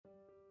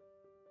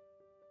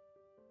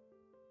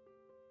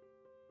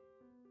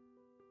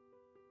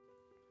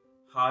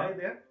Hi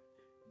there,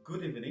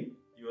 good evening.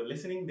 You are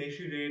listening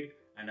Deshi Raid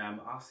and I'm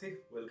Asif,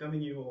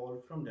 welcoming you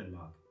all from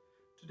Denmark.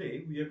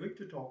 Today we are going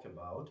to talk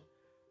about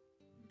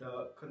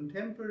the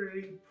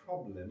contemporary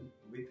problem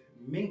with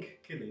mink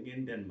killing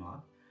in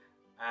Denmark,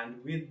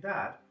 and with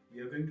that we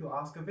are going to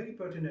ask a very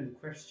pertinent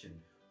question,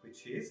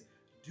 which is,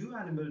 do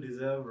animals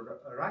deserve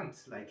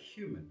rights like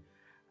human?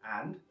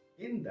 And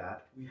in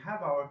that we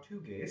have our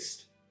two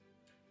guests.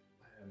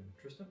 I am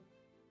Tristan.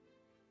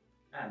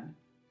 And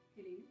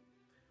Helene.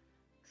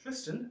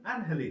 Tristan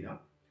and Helene.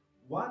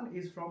 One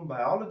is from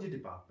biology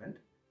department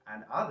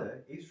and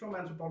other is from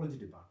anthropology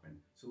department.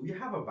 So we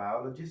have a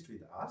biologist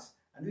with us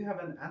and we have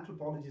an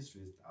anthropologist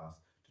with us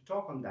to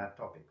talk on that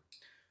topic.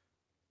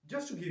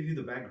 Just to give you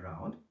the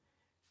background,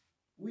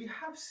 we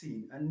have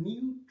seen a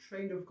new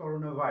strain of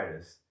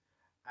coronavirus,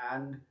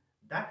 and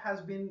that has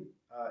been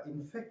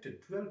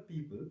infected 12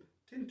 people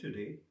till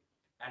today,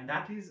 and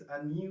that is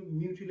a new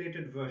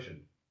mutilated version.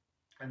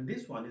 And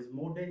this one is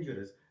more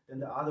dangerous than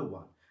the other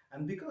one.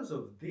 And because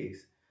of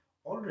this,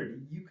 already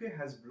UK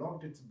has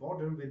blocked its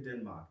border with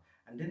Denmark,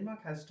 and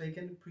Denmark has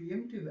taken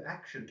preemptive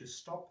action to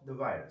stop the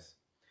virus.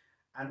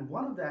 And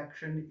one of the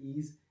action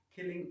is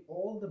killing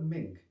all the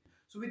mink.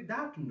 So with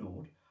that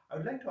note, I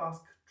would like to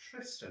ask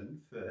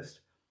Tristan first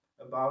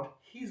about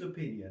his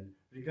opinion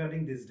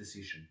regarding this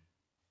decision.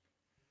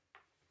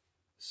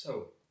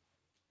 So,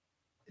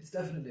 it's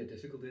definitely a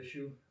difficult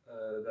issue.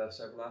 There are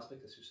several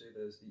aspects, as you say.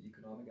 There's the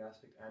economic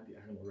aspect and the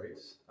animal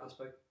rights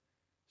aspect.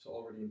 So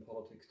already in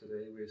politics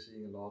today, we're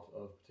seeing a lot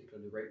of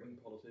particularly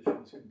right-wing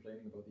politicians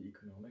complaining about the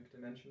economic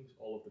dimensions,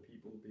 all of the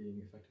people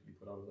being effectively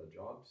put out of their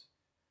jobs.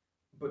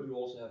 But you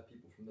also have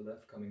people from the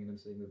left coming in and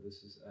saying that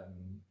this is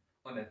an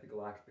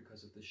unethical act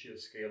because of the sheer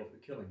scale of the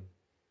killing.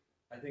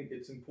 I think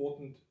it's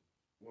important,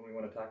 when we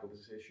want to tackle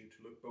this issue,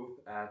 to look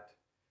both at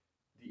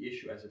the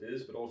issue as it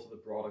is, but also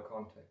the broader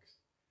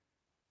context.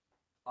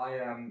 I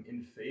am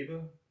in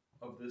favor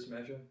of this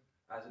measure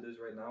as it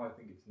is right now. I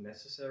think it's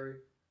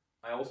necessary.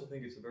 I also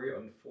think it's a very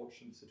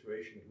unfortunate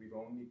situation that we've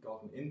only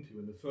gotten into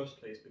in the first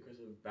place because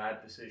of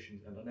bad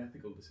decisions and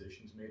unethical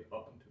decisions made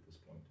up until this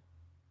point.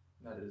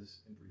 And that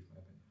is, in brief,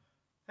 my opinion.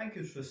 Thank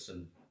you,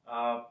 Tristan.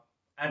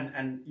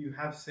 And you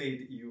have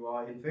said you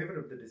are in favor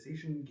of the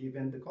decision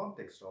given the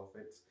context of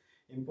its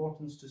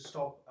importance to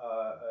stop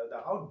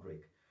the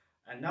outbreak.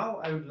 And now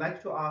I would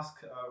like to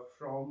ask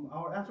from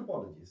our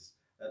anthropologist,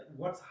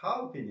 what's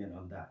her opinion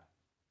on that?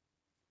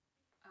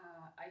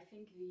 I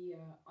think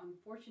the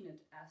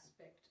unfortunate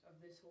aspect of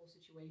this whole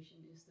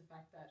situation is the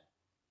fact that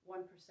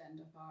 1%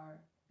 of our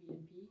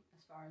BNP,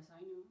 as far as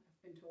I know, have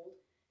been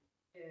told,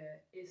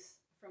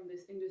 is from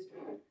this industry.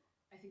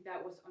 I think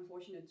that was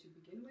unfortunate to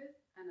begin with,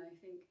 and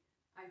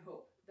I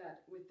hope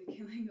that with the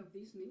killing of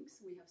these minks,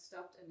 we have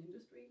stopped an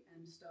industry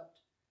and stopped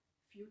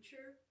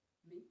future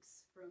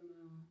minks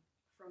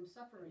from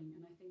suffering.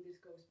 And I think this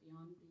goes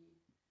beyond the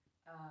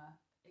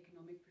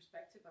economic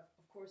perspective.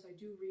 Of course, I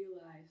do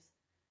realize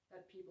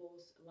that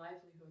people's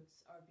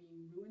livelihoods are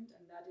being ruined,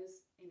 and that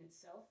is in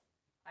itself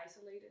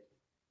isolated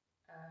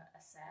a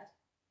sad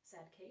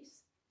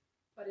case.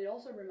 But it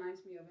also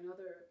reminds me of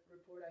another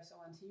report I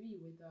saw on TV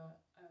with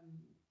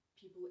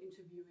people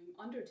interviewing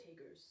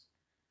undertakers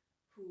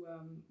who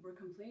were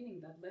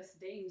complaining that less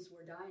Danes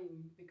were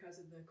dying because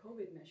of the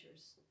COVID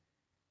measures.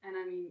 And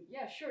I mean,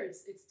 yeah, sure,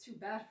 it's too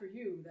bad for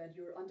you that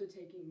your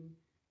undertaking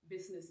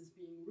business is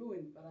being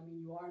ruined, but I mean,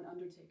 you are an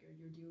undertaker,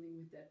 you're dealing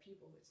with dead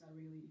people. It's not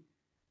really,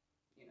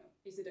 you know,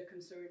 is it a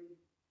concern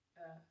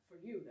for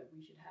you that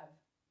we should have?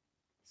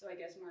 So I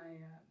guess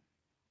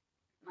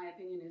my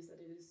opinion is that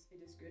it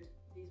is good,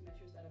 these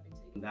measures that have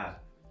been taken.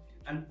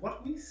 And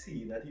what we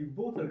see that you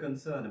both are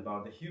concerned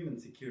about the human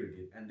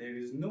security, and there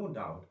is no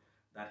doubt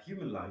that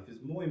human life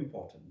is more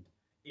important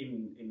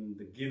in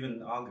the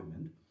given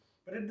argument.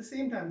 But at the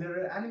same time,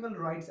 there are animal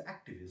rights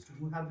activists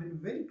who have been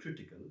very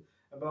critical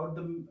about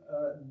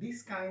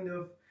this kind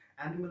of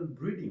animal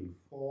breeding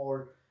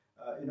for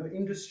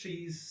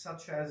industries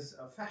such as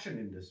fashion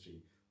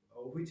industry,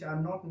 which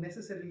are not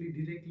necessarily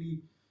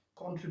directly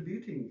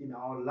contributing in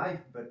our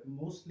life, but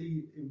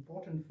mostly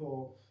important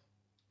for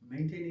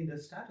maintaining the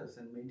status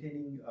and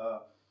maintaining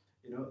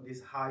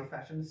this high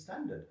fashion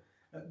standard.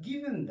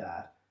 Given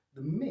that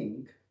the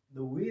mink,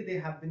 the way they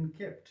have been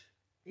kept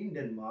in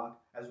Denmark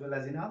as well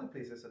as in other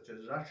places such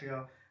as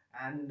Russia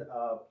and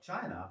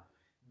China,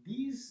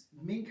 these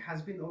mink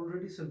has been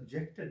already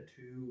subjected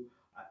to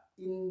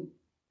in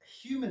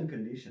human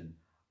condition.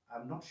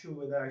 I'm not sure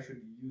whether I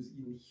should use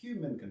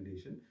inhuman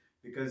condition,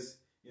 because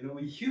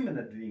we human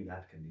are doing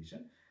that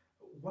condition.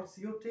 What's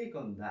your take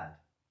on that?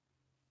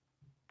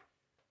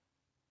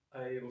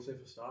 I will say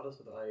for starters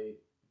that I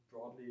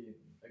broadly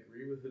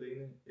agree with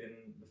Helene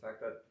in the fact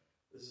that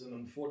this is an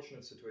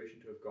unfortunate situation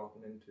to have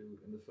gotten into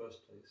in the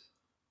first place.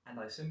 And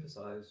I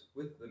sympathize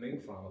with the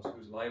mink farmers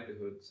whose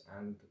livelihoods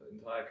and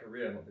entire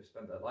career and what they've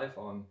spent their life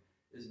on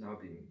is now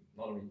being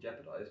not only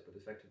jeopardized, but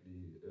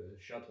effectively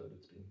shuttered.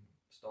 It's being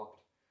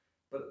stopped.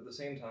 But at the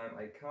same time,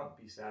 I can't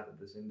be sad that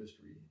this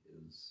industry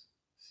is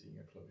seeing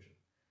a closure,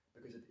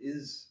 because it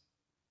is,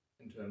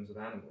 in terms of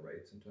animal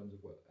rights, in terms of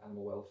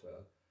animal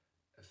welfare,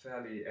 a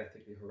fairly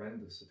ethically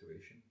horrendous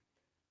situation.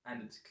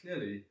 And it's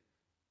clearly,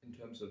 in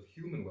terms of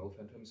human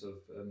welfare, in terms of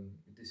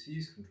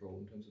disease control,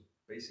 in terms of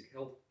basic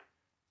health,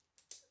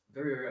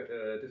 very,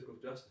 very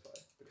difficult to justify.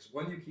 Because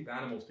when you keep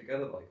animals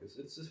together like this,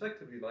 it's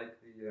effectively like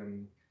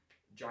the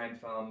giant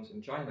farms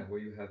in China,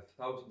 where you have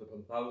thousands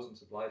upon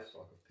thousands of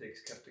livestock, of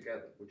pigs kept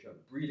together, which are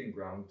breeding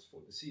grounds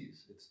for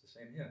disease. It's the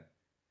same here.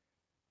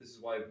 This is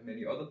why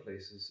many other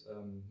places,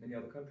 many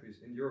other countries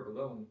in Europe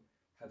alone,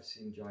 have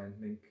seen giant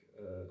mink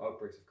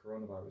outbreaks of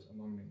coronavirus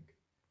among mink.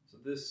 So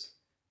this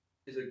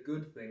is a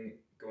good thing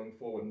going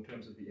forward in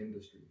terms of the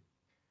industry.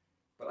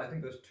 But I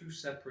think there's two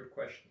separate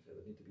questions here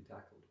that need to be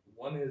tackled.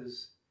 One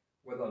is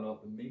whether or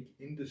not the mink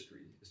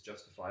industry is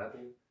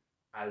justifiable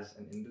as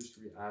an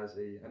industry, as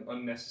an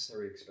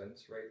unnecessary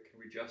expense, right? Can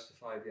we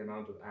justify the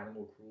amount of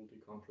animal cruelty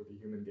contra the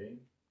human gain?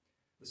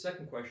 The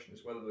second question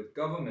is whether the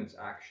government's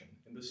action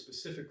in this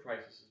specific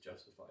crisis is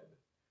justified.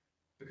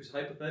 Because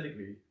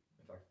hypothetically,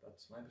 in fact,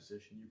 that's my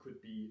position, you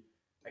could be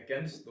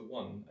against the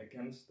one,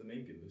 against the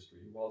mink industry,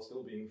 while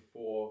still being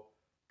for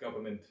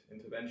government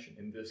intervention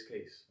in this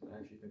case. And I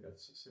actually think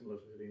that's similar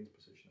to Helene's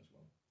position as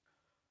well.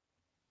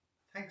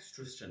 Thanks,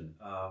 Tristan.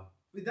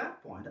 With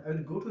that point, I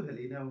will go to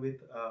Helene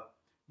with a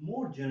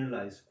more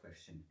generalized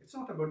question. It's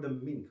not about the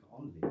mink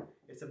only.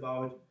 It's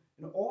about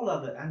all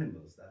other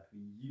animals that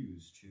we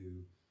use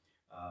to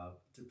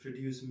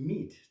produce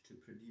meat, to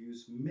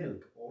produce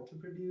milk, or to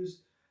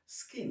produce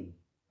skin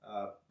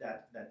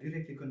that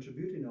directly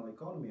contribute in our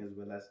economy, as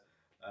well as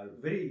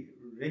very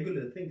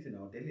regular things in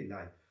our daily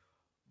life.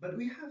 But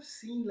we have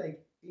seen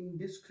like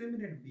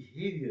indiscriminate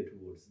behavior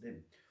towards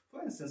them.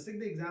 For instance, take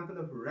the example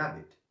of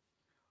rabbit,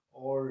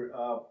 or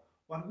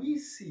what we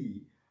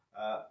see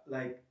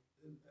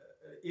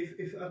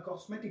if a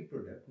cosmetic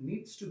product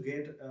needs to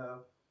get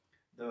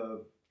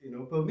the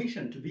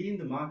permission to be in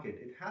the market,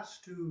 it has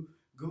to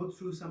go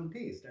through some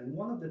taste, and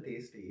one of the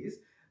taste is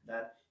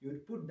that you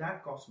would put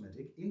that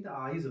cosmetic in the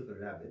eyes of a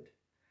rabbit,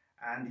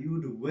 and you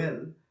would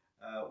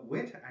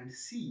wait and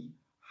see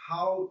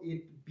how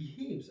it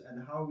behaves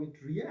and how it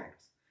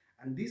reacts,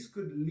 and this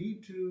could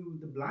lead to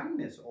the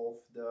blindness of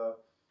the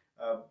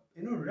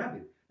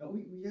rabbit. Now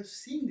we have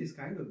seen this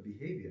kind of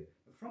behavior.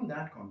 From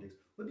that context,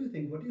 what do you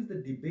think? What is the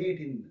debate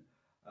in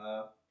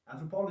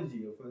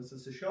anthropology, or for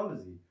instance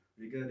sociology,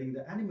 regarding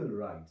the animal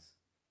rights?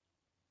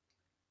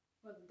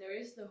 Well, there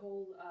is the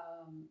whole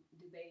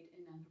debate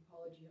in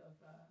anthropology of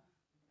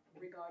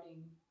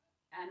regarding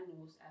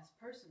animals as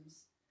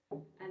persons,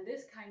 and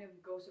this kind of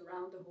goes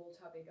around the whole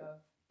topic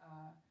of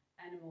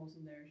animals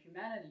and their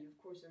humanity. Of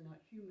course, they're not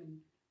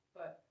human,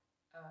 but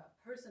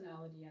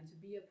personality, and to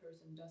be a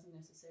person doesn't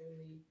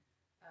necessarily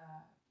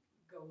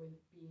go with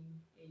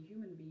being a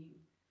human being,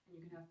 and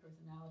you can have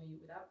personality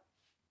without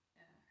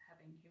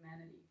having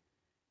humanity.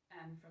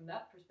 And from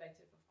that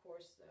perspective, of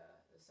course,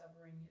 the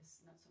suffering is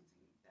not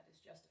something that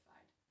is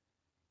justified.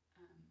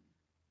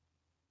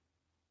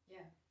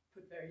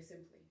 Put very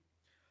simply.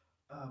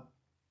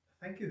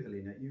 Thank you,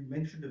 Helene. You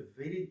mentioned a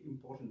very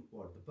important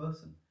word, the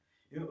person.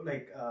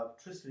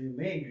 Tristan, you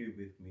may agree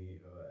with me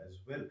as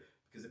well,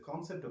 because the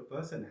concept of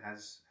person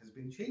has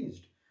been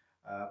changed.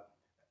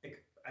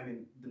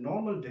 The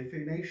normal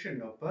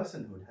definition of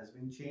personhood has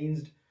been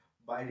changed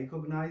by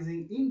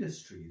recognizing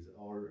industries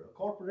or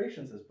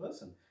corporations as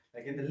person.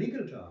 Like in the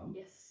legal term,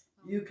 yes.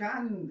 You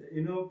can,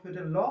 put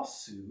a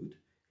lawsuit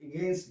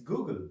against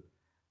Google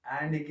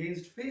and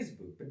against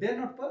Facebook, but they're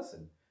not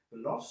person.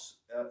 The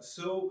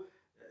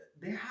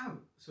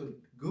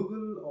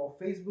Google or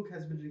Facebook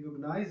has been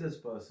recognized as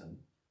person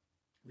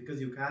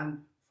because you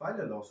can file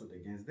a lawsuit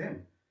against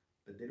them,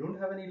 but they don't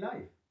have any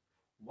life.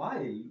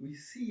 While we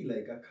see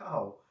like a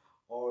cow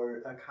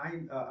or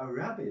a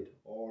rabbit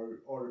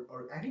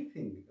or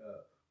anything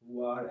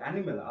who are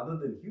animal other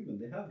than human,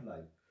 they have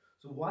life.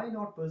 So why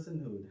not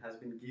personhood has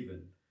been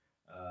given,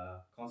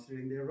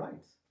 considering their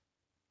rights?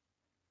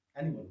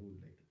 Anyone who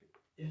would like to pick?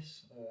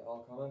 Yes,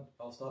 I'll comment.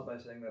 I'll start by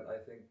saying that I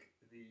think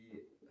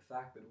the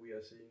fact that we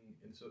are seeing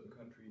in certain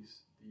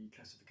countries the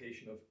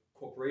classification of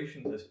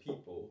corporations as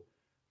people,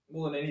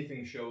 more than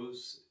anything,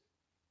 shows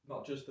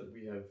not just that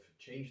we have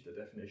changed the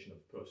definition of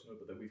personhood,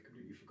 but that we've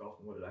completely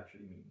forgotten what it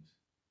actually means.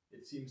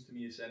 It seems to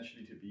me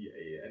essentially to be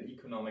an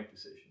economic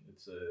decision.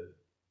 It's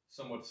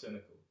somewhat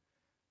cynical.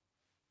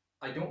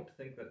 I don't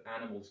think that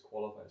animals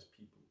qualify as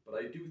people, but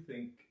I do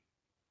think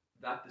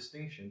that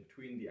distinction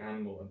between the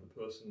animal and the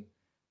person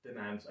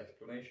demands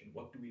explanation.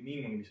 What do we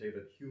mean when we say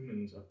that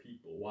humans are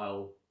people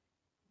while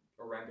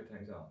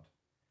orangutans aren't?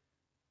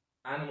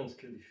 Animals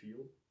clearly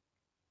feel,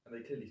 and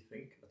they clearly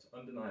think. That's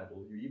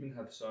undeniable. You even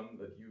have some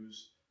that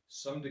use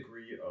some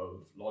degree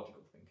of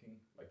logical thinking,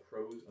 like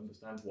crows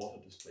understand water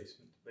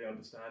displacement. They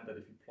understand that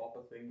if you plop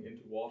a thing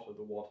into water,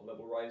 the water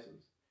level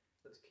rises.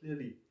 That's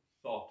clearly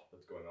thought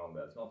that's going on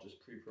there. It's not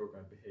just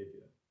pre-programmed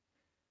behavior.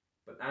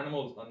 But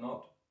animals are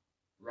not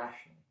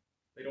rational.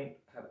 They don't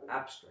have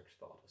abstract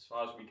thought, as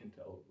far as we can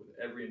tell, with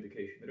every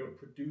indication. They don't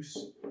produce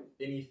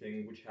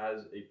anything which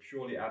has a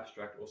purely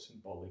abstract or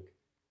symbolic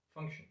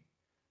function.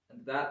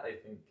 And that, I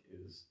think,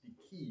 is the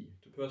key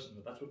to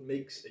personhood. That's what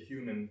makes a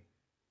human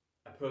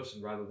a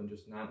person rather than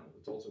just an animal.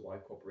 It's also why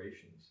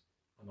corporations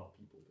are not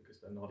people,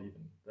 because they're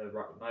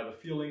neither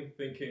feeling,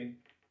 thinking,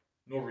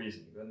 nor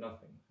reasoning. They're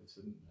nothing. It's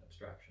an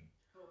abstraction.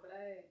 Oh, but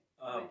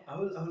I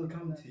will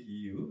come to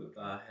you,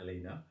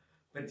 Helena.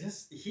 But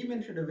just he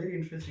mentioned a very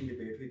interesting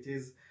debate, which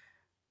is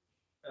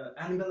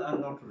animals are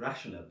not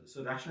rational.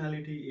 So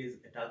rationality is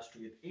attached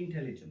with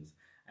intelligence.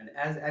 And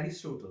as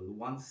Aristotle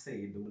once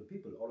said, the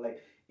people, or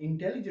like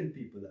intelligent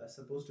people, are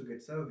supposed to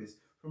get service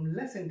from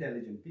less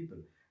intelligent people,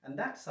 and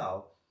that's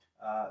how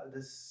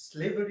the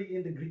slavery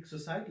in the Greek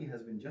society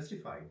has been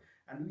justified.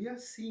 And we are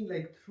seeing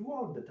like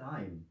throughout the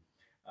time,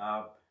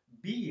 uh,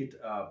 be it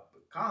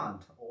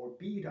Kant or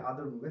be it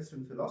other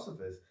Western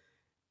philosophers,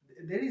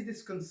 there is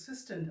this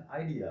consistent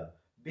idea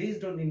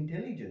based on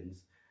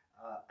intelligence,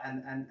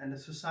 and a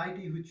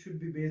society which should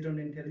be based on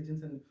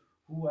intelligence, and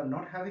who are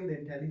not having the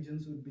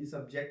intelligence would be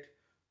subject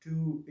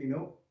to,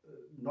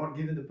 not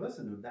given the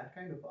personhood, that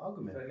kind of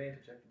argument. If I may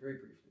interject very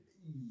briefly.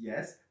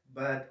 Yes,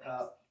 but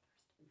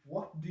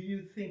what do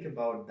you think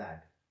about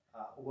that?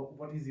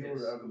 What is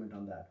your argument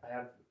on that? I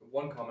have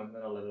one comment, and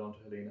then I'll let it on to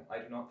Helene. I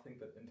do not think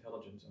that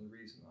intelligence and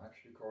reason are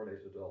actually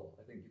correlated at all.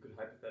 I think you could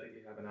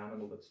hypothetically have an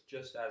animal that's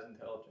just as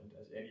intelligent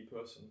as any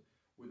person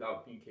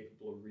without being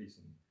capable of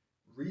reason.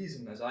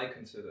 Reason, as I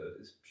consider it,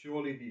 is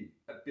purely the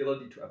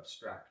ability to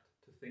abstract,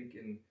 to think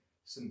in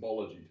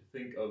symbology, to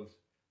think of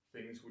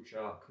things which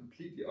are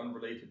completely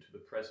unrelated to the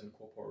present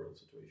corporeal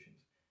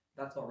situations.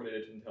 That's not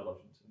related to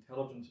intelligence.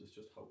 Intelligence is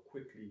just how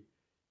quickly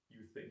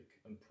you think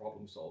and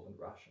problem solve and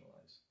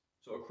rationalize.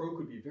 So a crow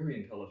could be very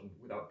intelligent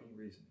without being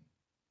reasoning.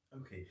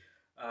 Okay,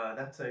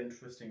 that's an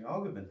interesting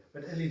argument.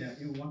 But Helena,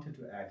 you wanted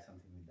to add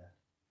something with that.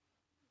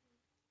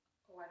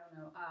 Oh, I don't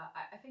know.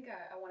 I think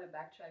I want to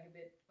backtrack a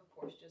bit. Of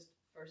course, just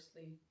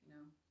firstly,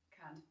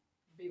 Kant,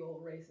 big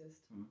old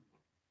racist.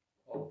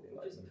 All of the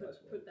Just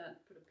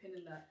Enlightenment put a pin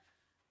in that.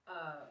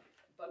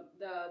 But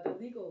the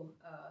legal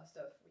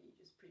stuff we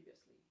just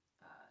previously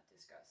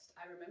discussed.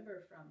 I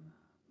remember from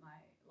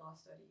my law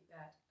study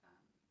that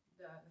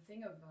the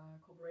thing of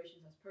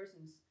corporations as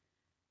persons,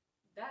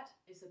 that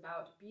is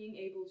about being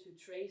able to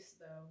trace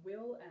the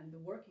will and the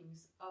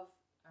workings of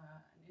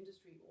an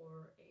industry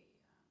or a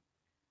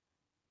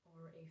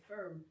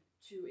firm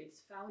to its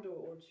founder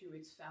or to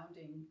its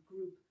founding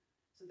group.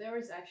 So there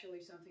is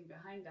actually something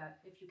behind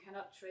that. If you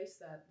cannot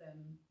trace that,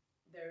 then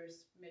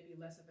there's maybe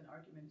less of an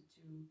argument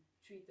to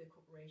treat the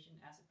corporation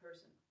as a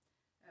person.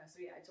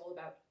 So yeah, it's all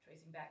about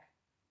tracing back.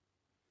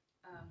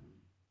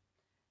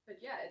 But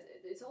yeah,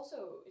 it's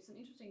an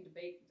interesting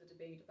debate, the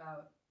debate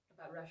about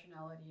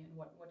rationality and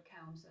what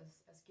counts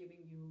as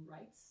giving you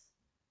rights.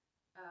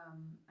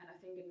 And I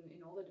think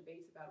in all the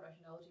debates about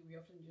rationality, we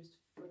often just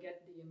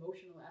forget the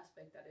emotional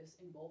aspect that is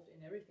involved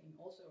in everything.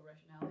 Also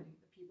rationality,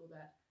 the people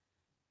that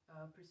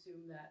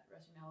presume that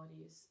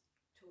rationality is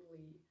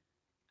totally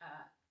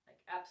like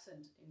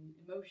absent in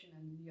emotion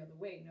and the other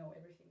way. No,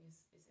 everything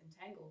is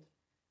entangled.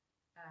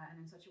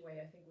 And in such a way,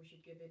 I think we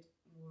should give it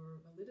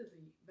more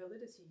validity, the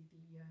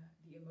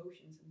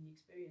emotions and the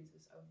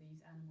experiences of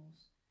these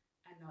animals,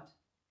 and not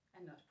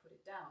put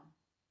it down.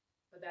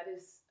 But that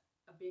is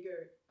a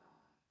bigger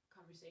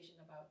conversation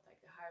about like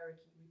the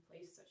hierarchy we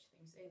place such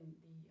things in.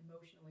 The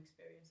emotional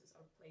experiences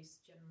are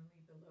placed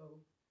generally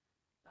below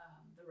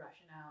the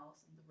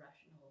rationales and the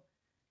rational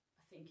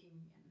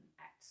thinking and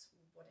acts,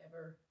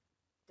 whatever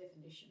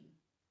definition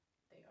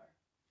they are.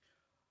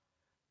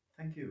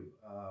 Thank you.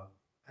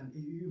 And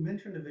you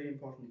mentioned a very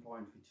important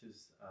point, which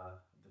is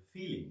the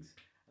feelings.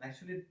 And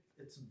actually,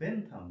 it's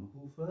Bentham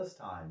who first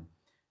time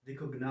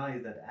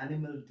recognized that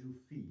animals do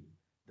feel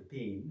the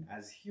pain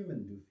as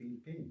humans do feel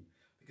pain.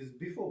 Because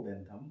before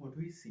Bentham, what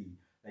we see,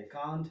 like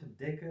Kant,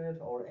 Descartes,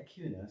 or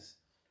Aquinas,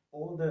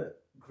 all the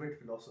great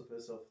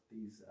philosophers of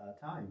these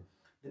time,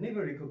 they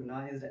never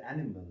recognized the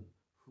animal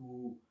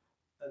who,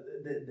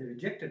 they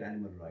rejected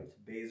animal rights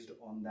based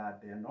on that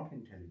they are not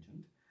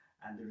intelligent,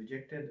 and they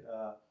rejected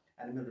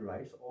animal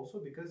rights also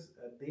because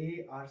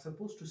they are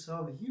supposed to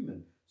serve a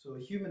human. So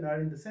human are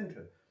in the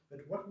center.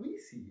 But what we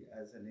see,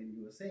 as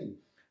Helene was saying,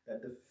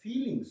 that the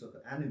feelings of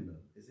an animal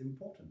is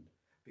important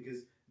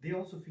because they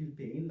also feel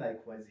pain,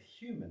 likewise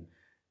human.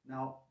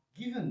 Now,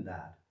 given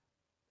that,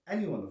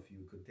 any one of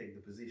you could take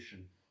the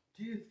position,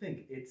 do you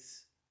think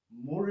it's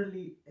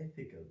morally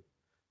ethical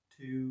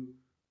to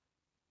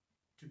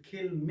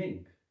kill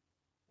mink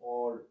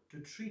or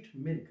to treat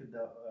mink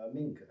the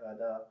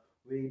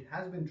way it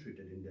has been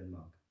treated in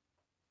Denmark?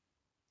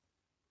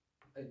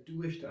 I do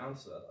wish to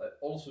answer that. I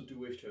also do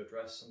wish to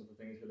address some of the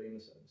things Helene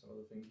said and some of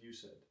the things you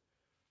said.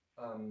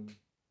 Let me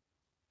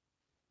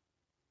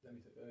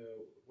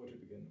where to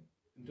begin?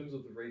 In terms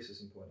of the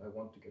racism point, I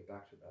want to get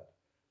back to that.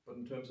 But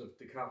in terms of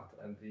Descartes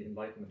and the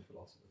Enlightenment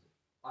philosophers,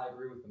 I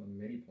agree with them on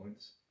many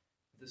points.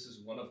 This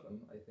is one of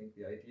them. I think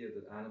the idea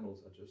that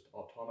animals are just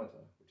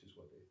automata, which is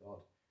what they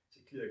thought,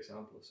 is a clear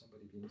example of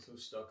somebody being so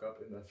stuck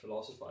up in their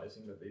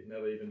philosophizing that they've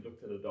never even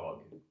looked at a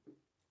dog.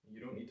 You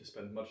don't need to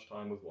spend much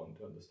time with one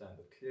to understand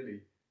that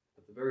clearly,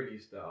 at the very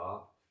least, there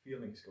are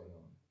feelings going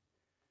on.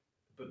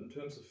 But in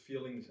terms of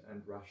feelings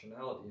and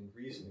rationality and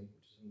reasoning,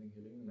 which is something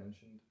Helene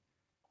mentioned,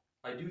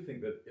 I do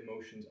think that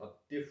emotions are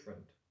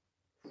different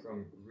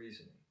from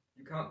reasoning.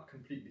 You can't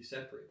completely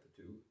separate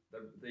the two.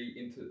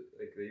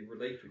 They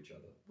relate to each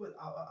other. Well,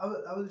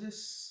 I will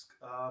just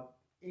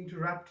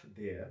interrupt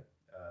there,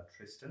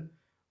 Tristan,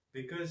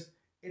 because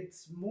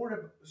it's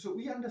more. So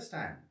we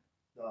understand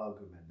the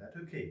argument that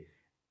okay,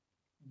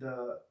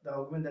 the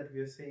argument that we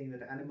are saying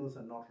that animals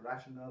are not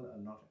rational, are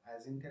not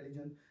as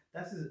intelligent.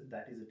 That is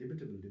a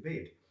debatable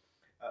debate.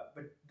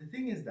 But the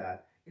thing is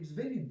that it's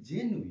very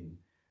genuine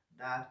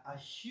that a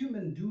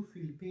human do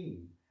feel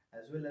pain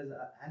as well as an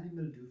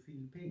animal do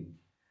feel pain,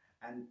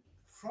 and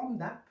from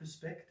that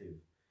perspective,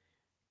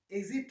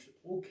 is it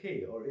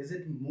okay or is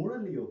it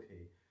morally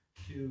okay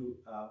to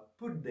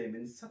put them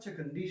in such a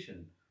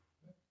condition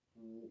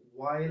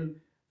while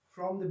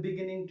from the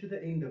beginning to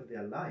the end of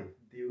their life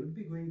they would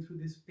be going through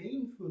this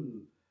painful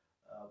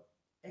uh,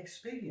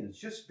 experience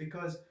just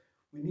because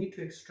we need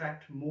to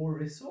extract more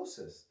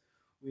resources,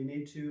 we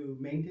need to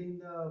maintain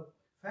the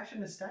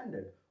fashion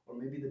standard, or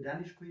maybe the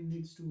Danish queen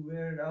needs to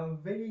wear a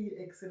very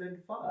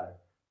excellent fur.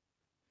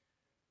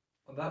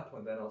 On that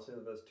point, then, I'll say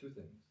that there's two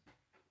things.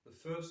 The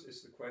first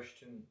is the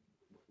question,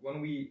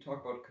 when we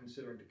talk about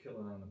considering to kill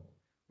an animal,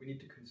 we need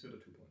to consider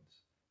 2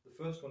 points.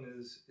 The first one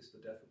is the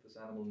death of this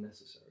animal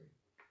necessary?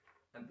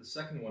 And the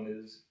second one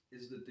is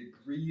the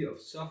degree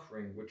of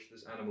suffering which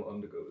this animal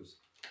undergoes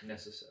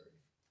necessary?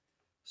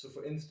 So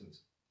for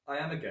instance, I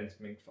am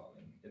against mink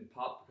farming, in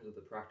part because of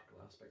the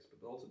practical aspects,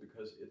 but also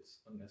because it's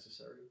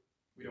unnecessary.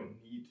 We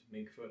don't need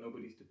mink fur,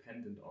 nobody's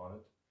dependent on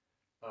it.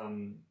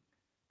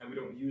 And we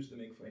don't use the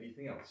mink for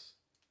anything else,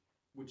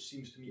 which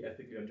seems to me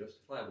ethically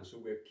unjustifiable. So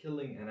we're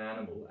killing an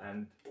animal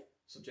and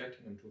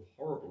subjecting them to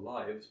horrible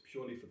lives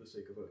purely for the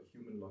sake of a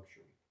human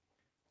luxury.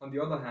 On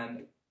the other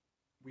hand,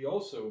 we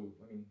also,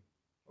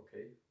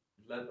 okay,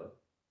 leather.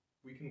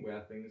 We can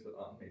wear things that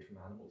aren't made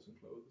from animals and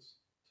clothes.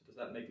 So does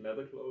that make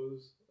leather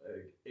clothes,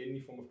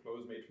 any form of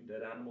clothes made from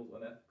dead animals,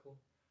 unethical?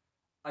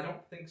 I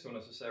don't think so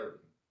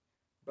necessarily.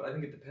 But I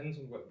think it depends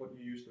on what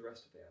you use the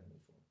rest of the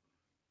animal for.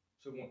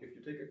 So if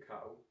you take a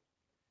cow,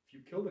 if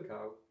you kill the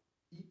cow,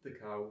 eat the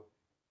cow,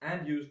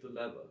 and use the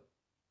leather,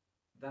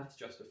 that's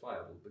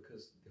justifiable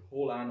because the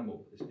whole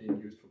animal is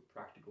being used for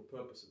practical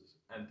purposes,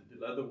 and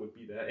the leather would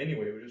be there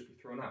anyway, it would just be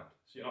thrown out.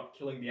 So you're not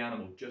killing the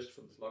animal just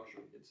for this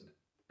luxury, it's an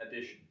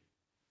addition.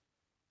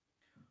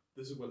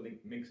 This is where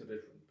minks are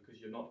different,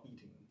 because you're not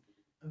eating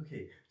them.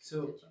 Okay,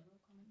 so... General comment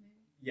maybe?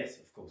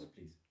 Yes, of course,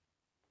 please.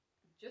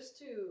 Just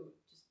to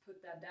put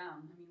that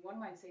down,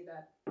 one might say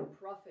that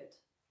profit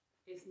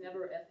is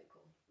never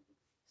ethical.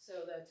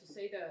 So to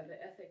say the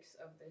ethics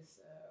of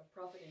this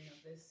profiting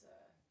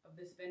of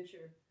this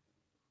venture,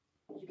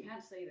 you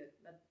can't say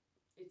that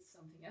it's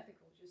something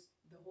ethical. Just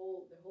the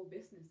whole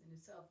business in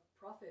itself,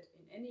 profit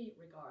in any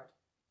regard,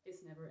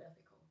 is never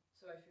ethical.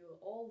 So I feel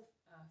all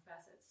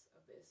facets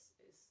of this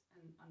is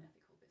an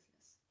unethical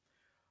business.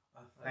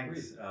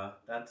 Thanks.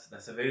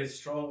 That's a very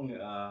strong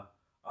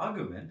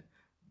argument.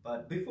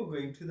 But before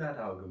going to that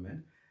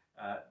argument,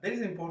 there is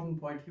an important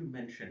point you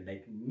mentioned,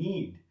 like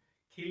need,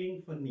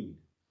 killing for need.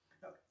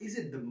 Now, is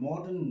it the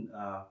modern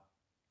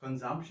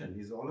consumption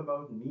is all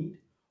about need,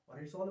 or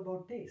it's all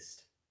about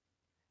taste?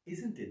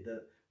 Isn't it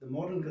the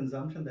modern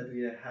consumption that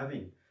we are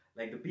having,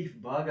 like the beef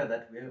burger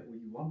that we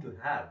want to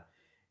have?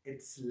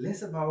 It's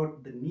less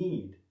about the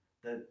need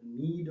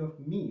of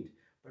meat,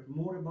 but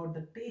more about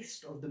the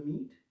taste of the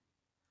meat.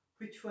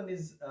 Which one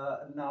is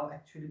now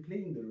actually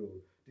playing the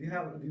role? Do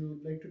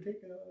you like to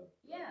take a...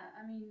 Yeah,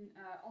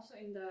 also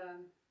in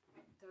the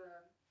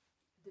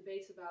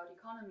debates about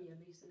economy, at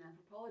least in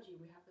anthropology,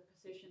 we have the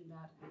position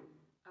that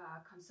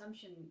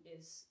consumption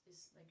is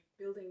like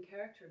building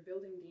character,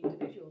 building the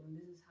individual, and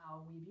this is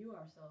how we view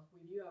ourselves.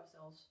 We view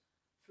ourselves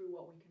through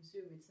what we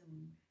consume. It's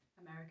an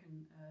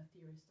American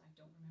theorist, I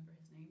don't remember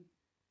his name,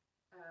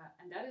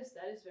 and that is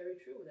very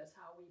true. That's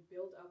how we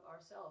build up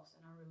ourselves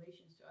and our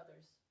relations to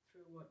others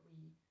through what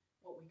we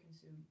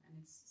consume, and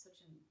it's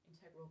such an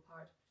integral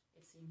part,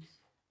 it seems,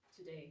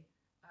 today.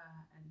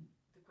 And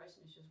the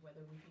question is just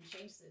whether we can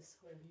change this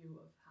whole view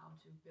of how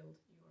to build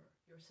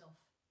yourself.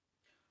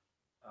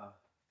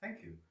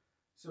 Thank you.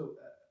 So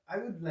I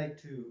would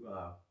like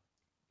to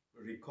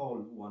recall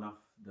one of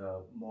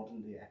the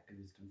modern day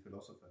activist and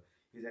philosopher.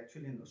 He's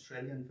actually an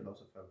Australian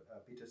philosopher,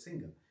 Peter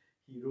Singer.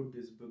 He wrote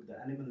this book, The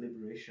Animal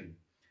Liberation,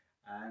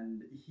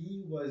 and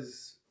he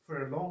was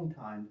for a long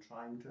time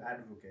trying to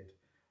advocate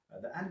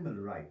the animal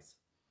rights.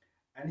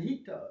 And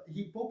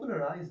he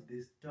popularized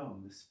this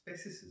term,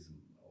 speciesism,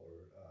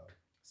 or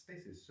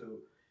species. So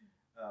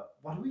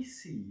what we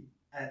see,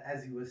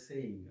 as you were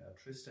saying,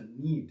 Tristan,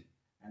 need,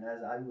 and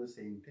as I was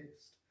saying,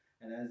 taste,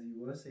 and as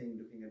you were saying,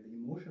 looking at the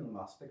emotional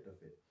aspect of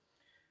it,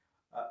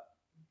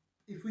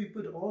 if we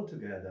put all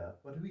together,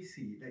 what do we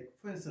see? Like,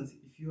 for instance,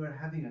 if you are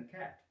having a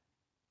cat,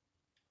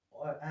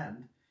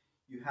 and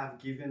you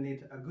have given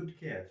it a good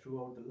care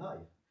throughout the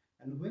life,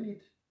 and when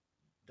it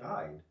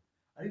died,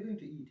 are you going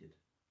to eat it?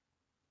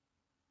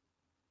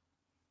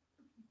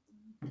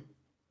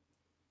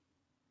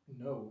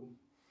 No,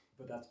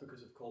 But that's because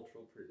of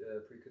cultural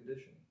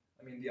preconditioning.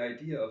 I mean, the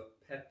idea of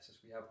pets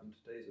as we have them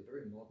today is a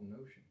very modern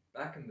notion.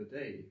 Back in the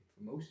day,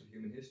 for most of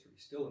human history,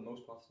 still in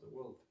most parts of the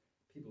world,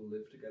 people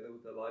live together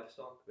with their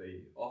livestock.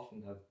 They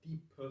often have deep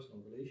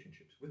personal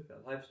relationships with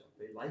their livestock.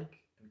 They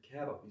like and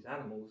care about these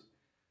animals,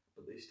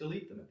 but they still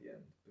eat them at the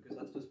end because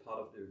that's just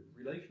part of their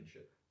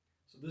relationship.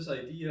 So this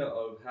idea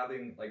of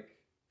having, like,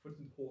 for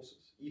instance,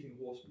 horses,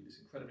 eating horse meat is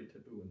incredibly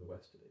taboo in the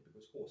West today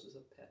because horses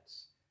are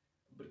pets.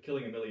 But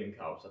killing 1 million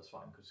cows, that's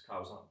fine because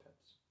cows aren't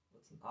pets.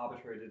 That's an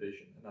arbitrary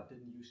division, and that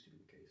didn't used to be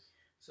the case.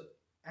 So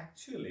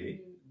actually,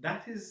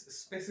 that is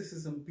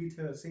speciesism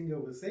Peter Singer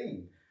was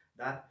saying,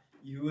 that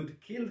you would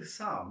kill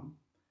some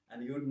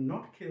and you would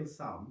not kill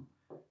some,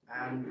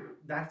 and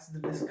that's the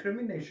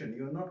discrimination.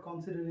 You're not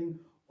considering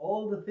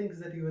all the things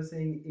that you were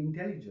saying,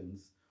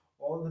 intelligence,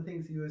 all the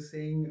things you were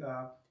saying,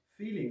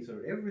 feelings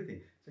or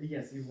everything. So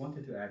yes, you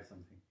wanted to add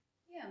something.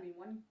 Yeah, I mean,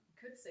 one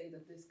could say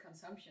that this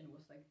consumption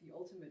was like the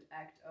ultimate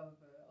act of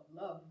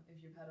love.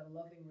 If you've had a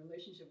loving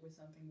relationship with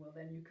something, well,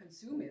 then you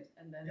consume it,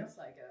 and then it's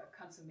like a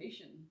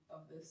consummation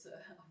of this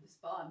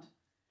bond.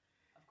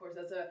 Of course,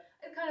 that's a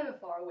kind of a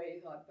faraway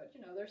thought, but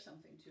you know, there's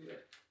something to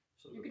it.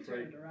 So you the could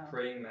turn it around.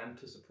 Praying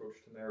mantis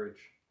approach to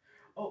marriage.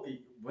 Oh,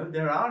 well,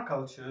 there are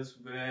cultures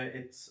where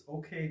it's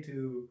okay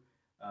to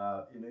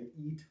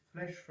eat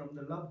flesh from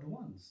the loved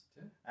ones,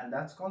 and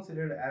that's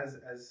considered as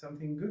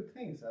something good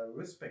things, a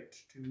respect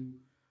to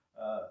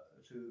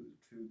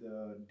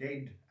the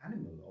dead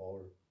animal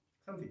or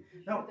something.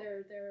 Now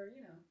they're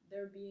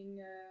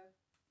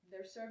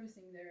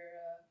servicing their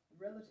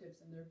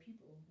relatives and their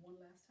people one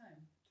last time.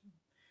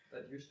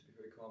 That used to be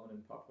very common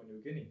in Papua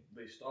New Guinea.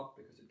 They stopped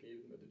because it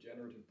gave them a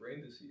degenerative brain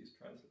disease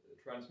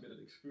transmitted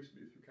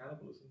exclusively through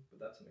cannibalism. But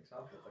that's an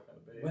example of that kind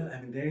of behavior. Well,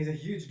 I mean, there is a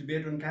huge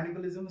debate on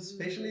cannibalism,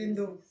 especially in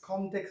the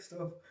context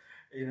of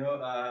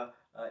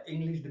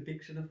English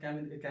depiction of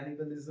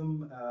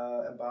cannibalism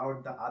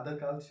about the other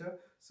culture.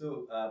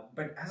 So,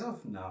 but as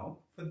of now,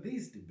 for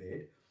this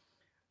debate,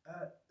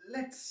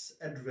 let's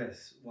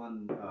address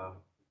one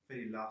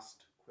very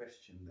last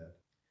question there.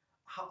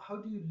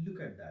 How do you look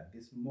at that,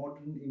 this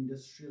modern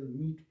industrial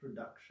meat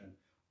production,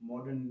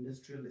 modern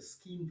industrial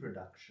skin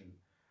production?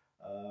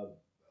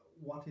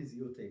 What is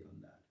your take on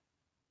that?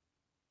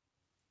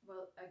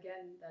 Well,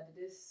 again, that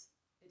it is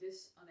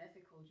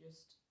unethical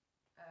just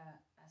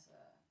as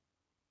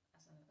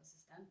a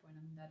standpoint.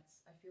 I mean,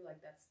 I feel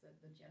like that's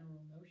the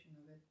general notion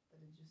of it,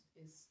 that it just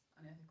is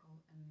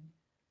unethical,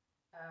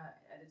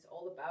 and it's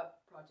all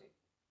about profit.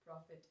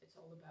 It's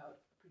all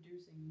about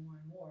producing more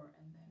and more,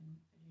 and then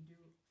you do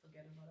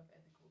forget a lot of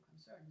ethical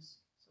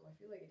concerns. So I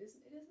feel like there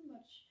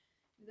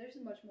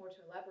isn't much more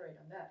to elaborate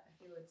on that. I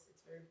feel it's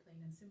very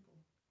plain and simple.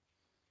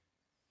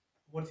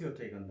 What's your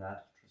take on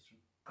that, Tristan?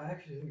 I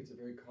actually think it's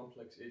a very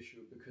complex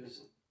issue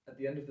because at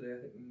the end of the day, I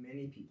think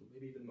many people,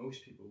 maybe even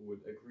most people, would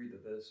agree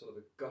that there's sort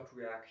of a gut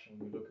reaction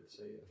when we look at,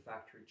 say, a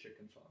factory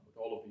chicken farm with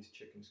all of these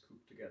chickens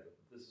cooped together,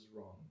 that this is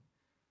wrong.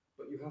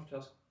 But you have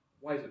to ask,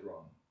 why is it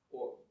wrong?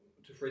 Or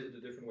to phrase it a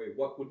different way,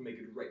 what would make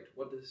it right?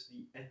 What is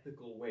the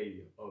ethical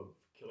way of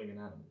killing an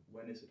animal?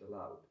 When is it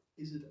allowed?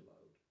 Is it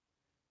allowed?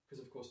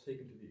 Because of course,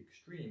 taken to the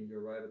extreme, you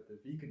arrive at the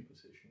vegan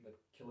position that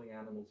killing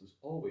animals is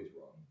always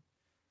wrong.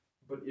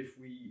 But if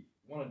we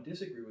want to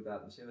disagree with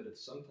that and say that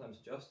it's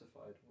sometimes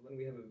justified, well, then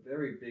we have a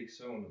very big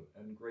zone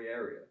and gray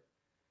area.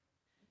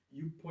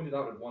 You pointed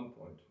out at one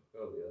point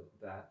earlier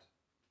that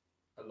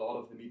a lot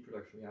of the meat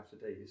production we have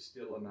today is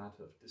still a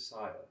matter of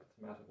desire. It's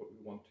a matter of what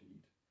we want to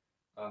eat.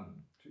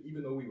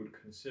 Even though we would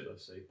consider,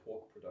 say,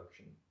 pork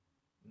production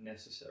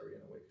necessary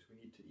in a way because we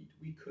need to eat,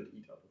 we could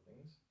eat other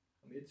things.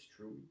 I mean, it's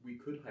true. We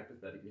could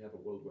hypothetically have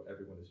a world where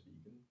everyone is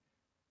vegan.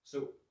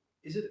 So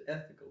is it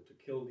ethical to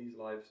kill these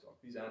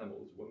livestock, these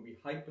animals, when we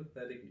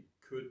hypothetically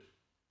could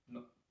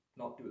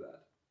not do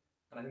that?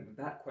 And I think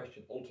that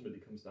question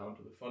ultimately comes down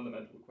to the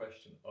fundamental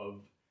question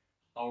of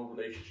our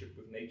relationship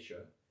with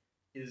nature.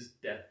 Is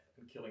death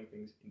and killing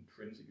things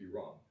intrinsically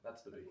wrong?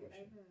 That's the big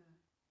question.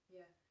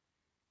 Yeah.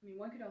 I mean,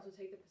 one could also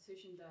take the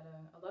position that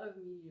a lot of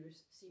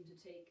meteors seem to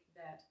take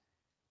that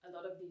a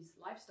lot of these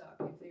livestock,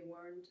 if they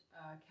weren't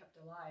kept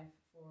alive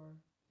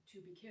to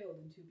be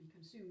killed and to be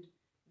consumed,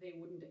 they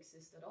wouldn't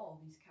exist at all.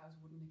 These cows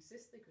wouldn't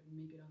exist. They couldn't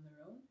make it on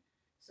their own.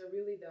 So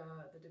really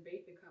the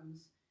debate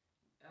becomes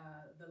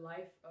the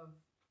life of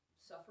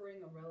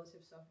suffering or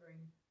relative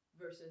suffering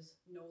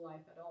versus no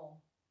life at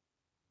all.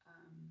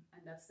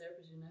 And that's their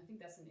position. I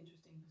think that's an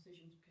interesting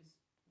position because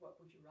what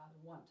would you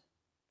rather want?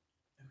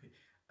 Okay.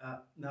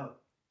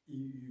 Now,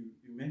 you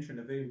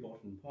mentioned a very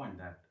important point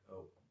that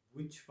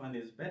which one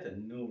is better,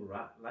 no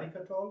life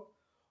at all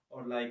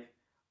or like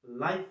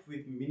life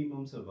with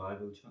minimum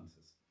survival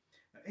chances?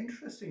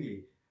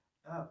 Interestingly,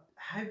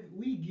 have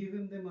we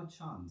given them a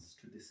chance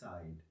to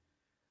decide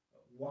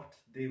what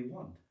they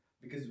want?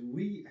 Because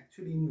we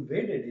actually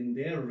invaded in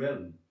their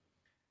realm.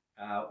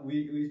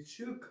 We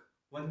took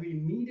what we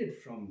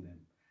needed from them,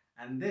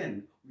 and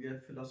then we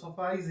are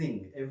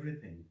philosophizing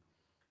everything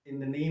in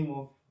the name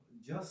of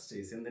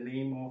justice, in the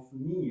name of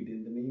need,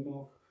 in the name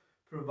of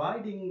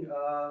providing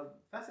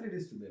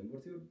facilities to them.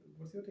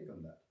 What's your take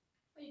on that?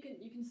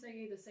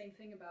 say the same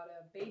thing about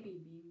a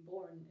baby being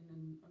born in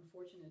an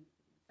unfortunate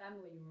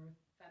family or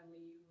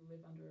family who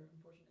live under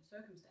unfortunate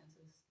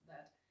circumstances,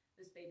 that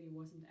this baby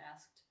wasn't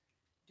asked,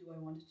 do I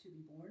want it to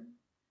be born?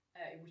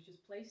 It was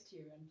just placed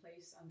here and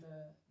placed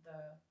under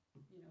the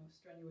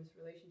strenuous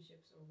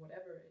relationships or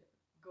whatever,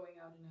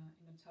 going out in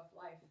a tough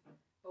life.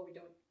 But we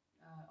don't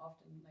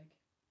often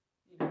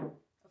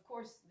of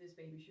course this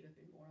baby should have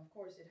been born. Of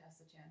course it has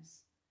the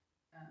chance.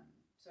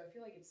 So I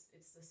feel like it's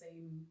the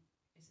same.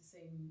 It's the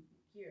same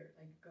here,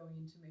 like going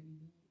into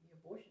maybe the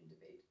abortion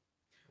debate.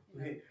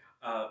 Okay.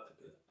 I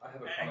have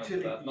a comment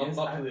Actually, to that.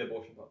 Not to the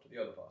abortion part, to the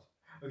other part.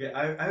 Okay,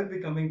 I'll be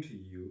coming to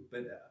you,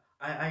 but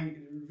I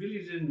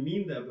really didn't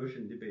mean the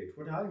abortion debate.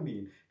 What I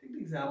mean, take the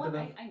example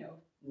I know.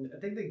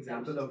 Take the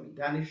example of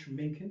Danish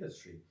mink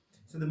industry.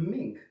 So the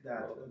mink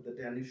that the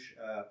Danish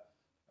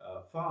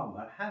farm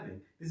are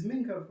having, these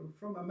mink are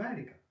from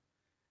America.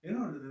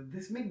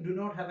 This mink do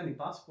not have any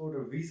passport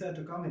or visa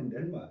to come in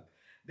Denmark.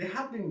 They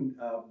have been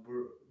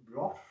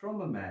brought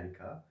from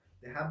America.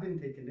 They have been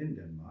taken in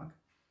Denmark,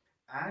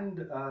 and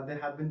they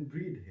have been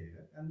bred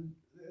here, and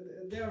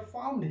they are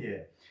found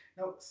here.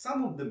 Now,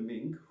 some of the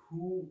mink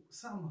who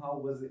somehow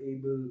was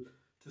able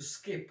to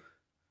skip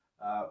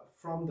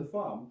from the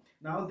farm,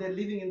 now they're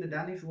living in the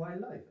Danish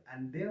wildlife,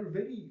 and they are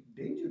very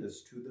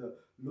dangerous to the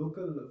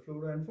local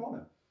flora and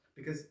fauna,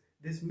 because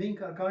these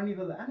mink are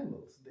carnival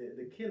animals.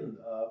 They kill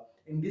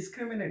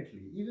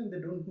indiscriminately, even they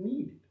don't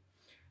need it.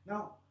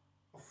 Now,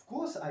 of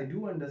course, I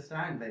do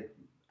understand, like,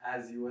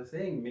 as you were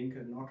saying, mink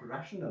are not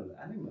rational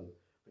animal,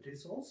 but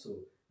it's also,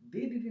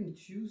 they didn't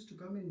choose to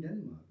come in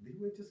Denmark. They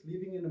were just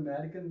living in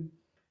American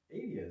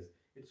areas.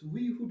 It's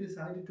we who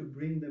decided to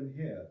bring them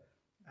here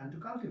and to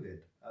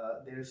cultivate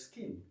their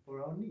skin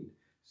for our need.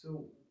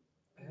 So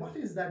what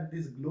is that,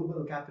 this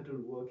global capital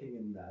working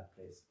in that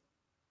place?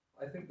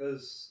 I think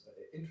there's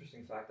an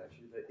interesting fact,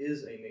 actually. There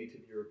is a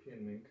native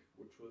European mink,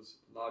 which was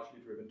largely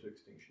driven to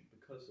extinction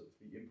because of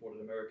the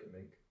imported American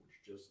mink,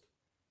 which just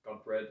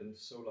got bred in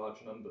so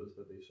large numbers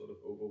that they sort of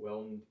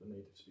overwhelmed the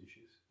native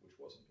species, which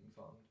wasn't being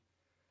farmed.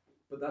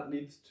 But that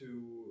leads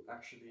to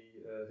actually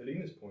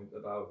Helene's point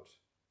about,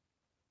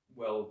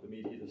 well, the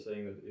media is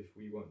saying that if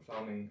we weren't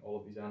farming all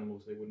of these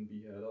animals, they wouldn't be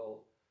here at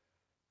all.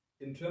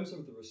 In terms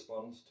of the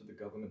response to the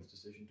government's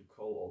decision to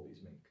cull all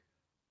these mink,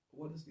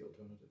 what is the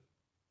alternative?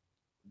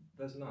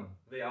 There's none.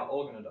 They are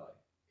all going to die,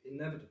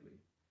 inevitably.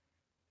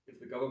 If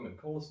the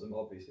government culls them,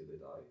 obviously they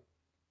die.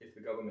 If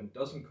the government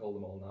doesn't cull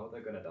them all now,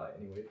 they're going to die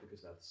anyway,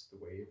 because that's the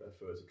way their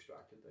fur is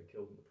extracted. They're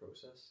killed in the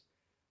process.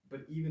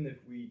 But even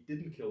if we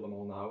didn't kill them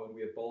all now and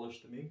we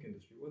abolished the mink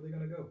industry, where are they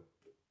going to go?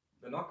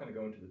 They're not going to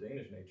go into the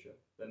Danish nature.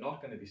 They're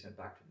not going to be sent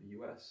back to the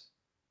US.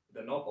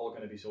 They're not all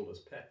going to be sold as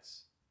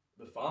pets.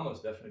 The farmers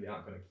definitely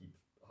aren't going to keep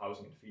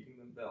housing and feeding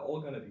them. They're all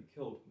going to be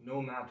killed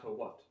no matter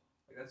what.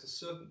 Like, that's a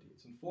certainty.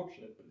 It's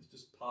unfortunate, but it's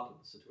just part of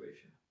the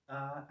situation.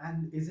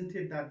 And isn't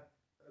it that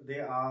they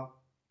are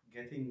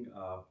getting,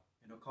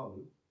 cull,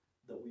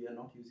 that we are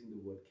not using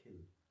the word kill,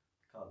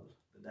 cull,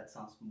 that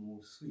sounds more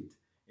sweet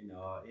in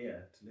our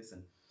ear to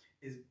listen,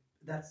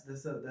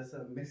 that's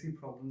a messy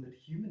problem that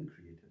human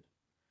created.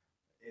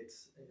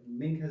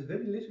 Mink has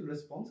very little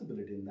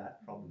responsibility in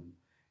that problem.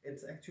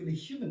 It's actually a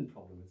human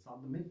problem, it's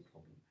not the mink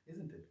problem,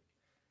 isn't it?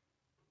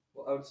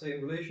 Well, I would say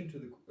in relation to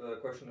the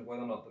question of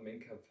whether or not the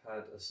mink have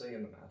had a say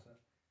in the matter,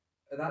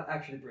 that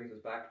actually brings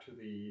us back to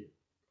the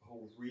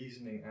whole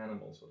reasoning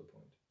animal sort of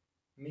point.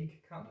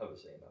 Mink can't have a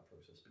say in that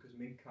process because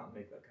mink can't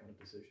make that kind of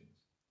decisions.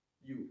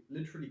 You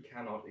literally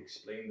cannot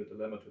explain the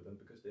dilemma to them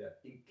because they are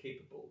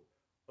incapable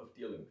of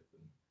dealing with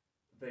them.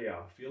 They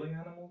are feeling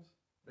animals,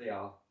 they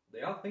are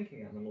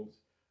thinking animals,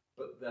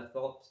 but their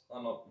thoughts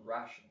are not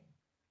rational.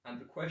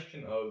 And the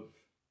question of,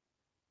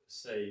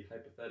 say,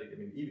 hypothetically, I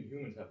mean, even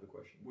humans have the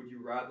question, would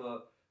you rather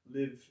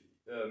live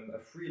a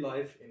free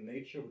life in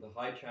nature with a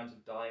high chance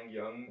of dying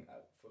young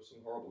for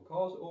some horrible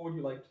cause, or would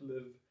you like to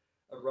live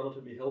a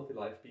relatively healthy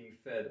life being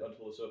fed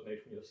until a certain age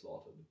when you're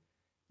slaughtered?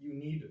 You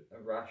need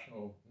a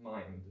rational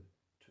mind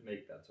to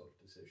make that sort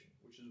of decision,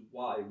 which is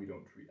why we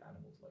don't treat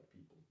animals like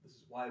people. This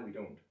is why we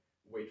don't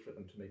wait for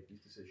them to make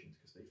these decisions,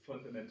 because they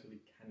fundamentally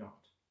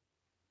cannot.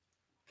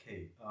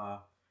 Okay,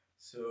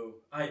 so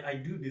I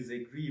do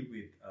disagree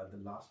with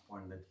the last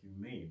point that you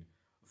made.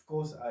 Of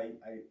course, I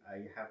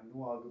have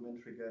no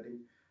argument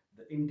regarding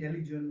the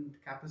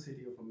intelligent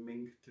capacity of a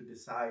mink to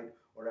decide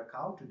or a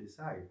cow to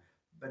decide,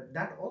 but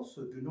that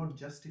also do not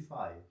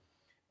justify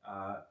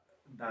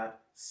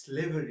that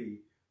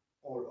slavery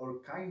or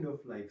kind of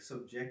like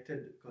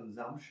subjected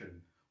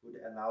consumption would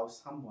allow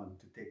someone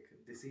to take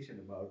a decision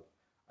about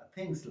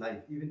things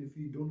like, even if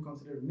you don't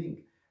consider mink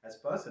as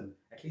person,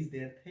 at least they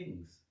are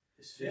things.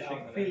 They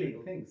are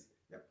feeling things.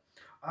 Yep.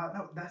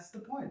 Now that's the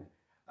point.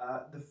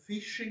 The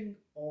fishing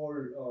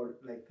or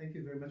like, thank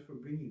you very much for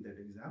bringing that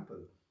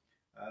example.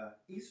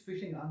 Is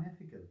fishing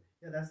unethical?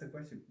 Yeah, that's the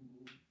question.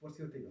 What's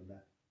your take on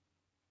that?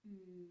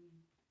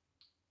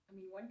 I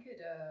mean, one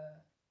could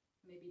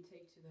maybe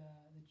take to the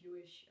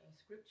Jewish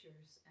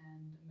scriptures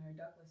and Mary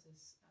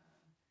Douglas's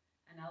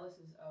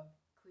analysis of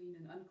clean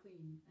and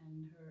unclean,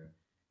 and her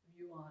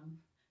view on,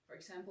 for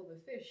example, the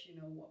fish, you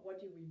know,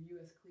 what do we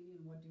view as clean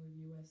and what do we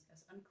view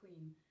as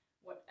unclean?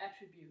 What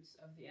attributes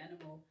of the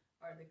animal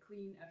are the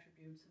clean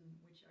attributes and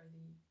which are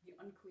the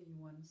unclean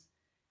ones?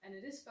 And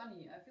it is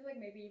funny, I feel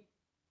like maybe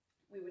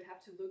we would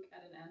have to look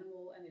at an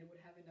animal and it would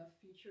have enough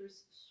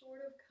features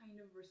sort of kind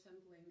of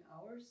resembling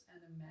ours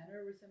and a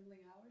manner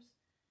resembling ours.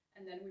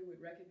 And then we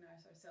would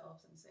recognize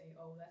ourselves and say,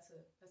 oh, that's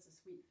a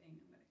sweet thing,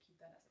 I'm going to keep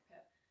that as a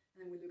pet.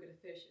 And then we look at a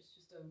fish, it's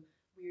just a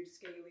weird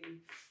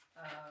scaly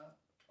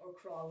or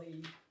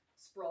crawly,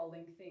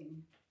 sprawling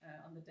thing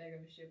on the deck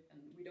of a ship, and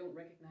we don't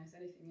recognize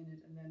anything in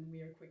it, and then we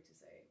are quick to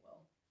say,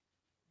 well,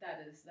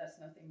 that's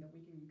nothing that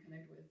we can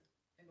connect with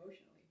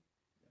emotionally.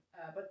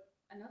 Yeah. But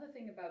another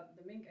thing about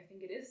the mink, I think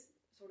it is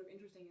sort of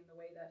interesting in the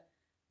way that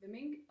the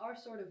mink are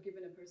sort of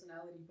given a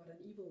personality, but an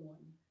evil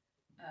one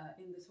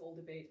in this whole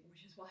debate,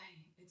 which is why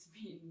it's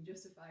being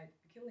justified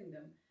killing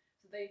them.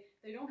 So they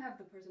don't have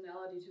the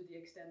personality to the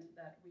extent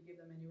that we give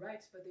them any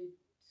rights, but they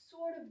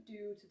sort of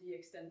do to the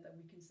extent that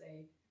we can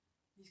say,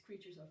 these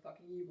creatures are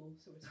fucking evil,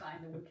 so it's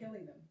fine that we're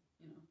killing them,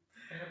 you know.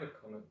 I have a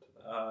comment to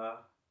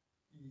that.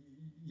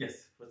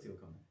 Yes, what's your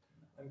comment?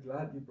 I'm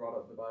glad you brought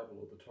up the Bible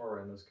or the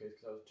Torah in this case,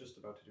 because I was just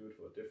about to do it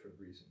for a different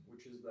reason,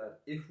 which is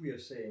that if we are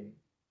saying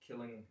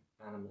killing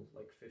animals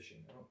like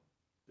fishing, I don't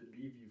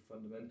believe you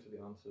fundamentally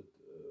answered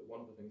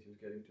one of the things he was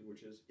getting to,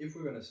 which is if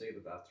we're going to say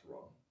that that's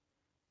wrong,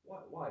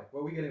 why?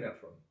 Where are we getting that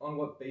from? On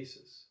what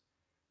basis?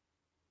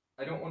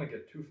 I don't want to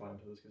get too far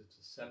into this because it's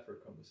a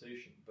separate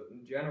conversation, but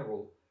in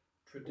general,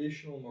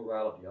 traditional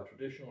morality, our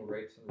traditional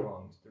rights and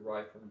wrongs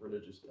derive from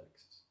religious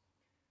texts.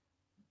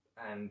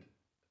 And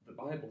the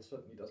Bible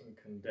certainly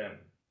doesn't condemn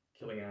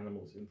killing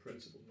animals in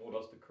principle, nor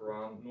does the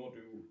Quran, nor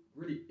do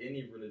really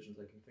any religions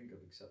I can think of,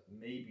 except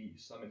maybe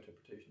some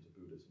interpretations of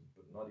Buddhism,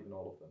 but not even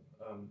all of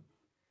them.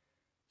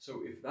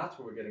 So if that's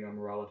where we're getting our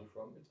morality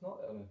from, it's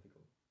not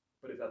unethical.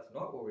 But if that's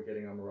not where we're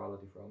getting our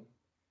morality from,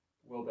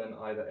 well then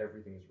either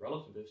everything is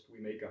relativist, we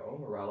make our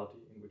own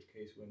morality, in which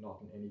case we're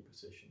not in any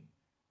position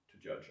to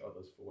judge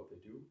others for what they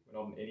do, we're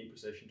not in any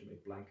position to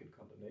make blanket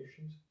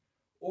condemnations,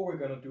 or we're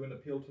going to do an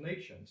appeal to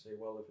nature and say,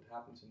 well, if it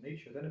happens in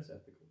nature, then it's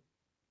ethical.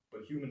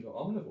 But humans are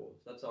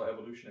omnivores. That's our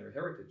evolutionary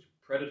heritage.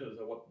 Predators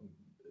are what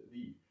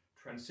the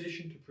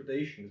transition to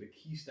predation is a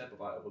key step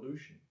of our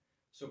evolution.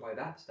 So by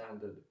that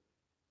standard,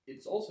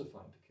 it's also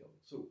fine to kill.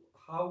 So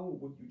how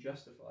would you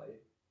justify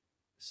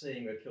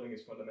saying that killing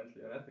is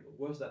fundamentally unethical?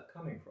 Where's that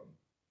coming from?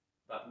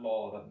 That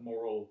law, that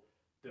moral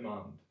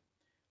demand?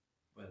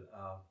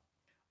 Well,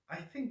 I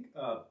think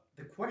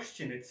the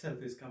question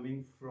itself is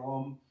coming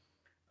from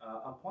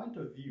a point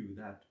of view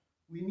that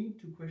we need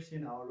to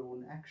question our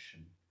own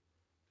action.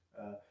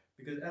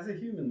 Because as a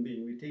human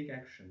being, we take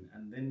action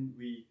and then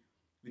we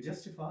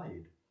justify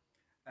it.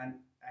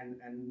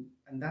 And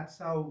that's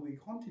how we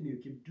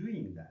keep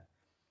doing that.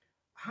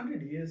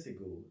 100 years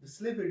ago, the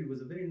slavery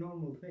was a very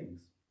normal thing.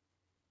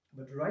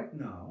 But right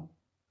now,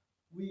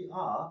 we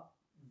are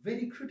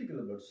very critical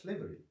about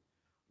slavery.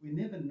 We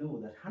never know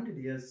that 100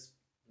 years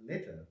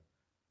later,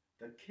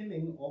 the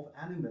killing of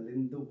animal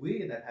in the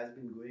way that has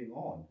been going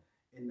on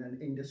in an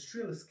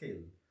industrial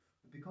scale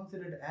would be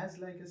considered as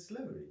like a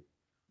slavery.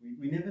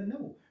 We never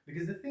know,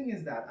 because the thing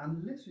is that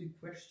unless we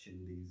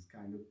question these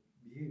kind of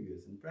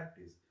behaviors and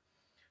practice,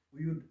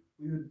 we would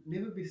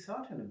never be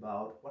certain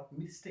about what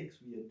mistakes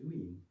we are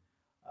doing,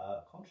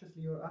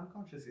 consciously or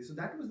unconsciously. So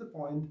that was the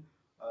point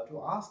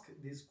to ask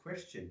this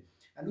question,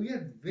 and we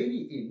are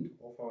very end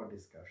of our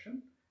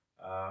discussion,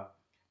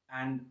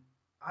 and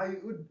I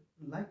would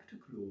like to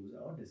close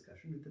our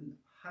discussion with a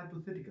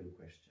hypothetical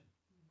question.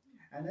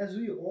 And as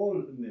we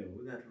all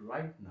know that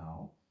right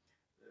now,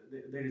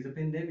 there is a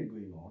pandemic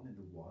going on in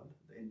the world,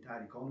 the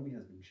entire economy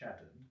has been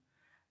shattered,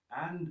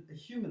 and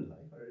human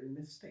life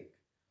are at stake.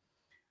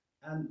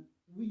 And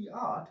we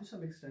are, to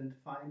some extent,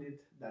 find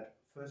it that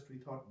first we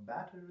thought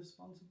bat are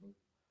responsible,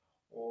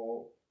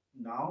 or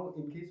now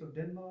in case of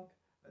Denmark,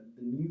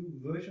 the new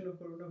version of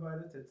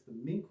coronavirus, it's the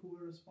mink who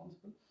are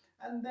responsible.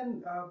 And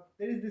then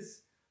there is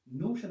this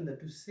notion that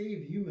to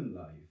save human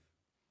life,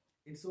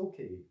 it's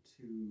okay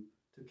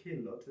to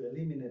kill or to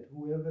eliminate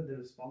whoever the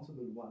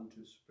responsible one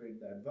to spread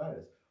that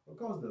virus or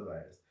cause the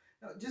virus.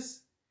 Now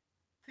just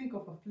think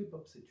of a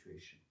flip-up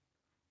situation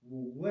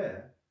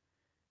where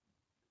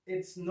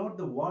it's not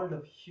the world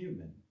of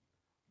human,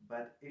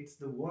 but it's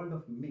the world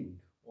of mink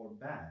or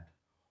bat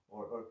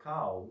or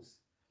cows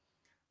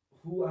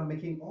who are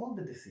making all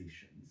the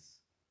decisions.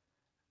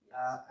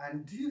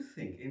 And do you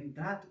think in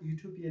that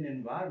utopian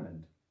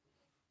environment,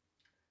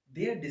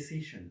 their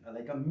decision,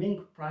 like a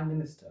mink prime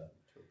minister,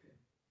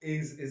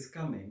 is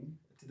coming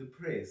to the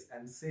press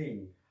and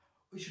saying,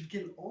 we should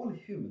kill all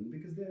humans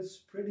because they're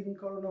spreading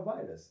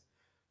coronavirus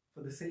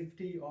for the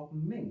safety of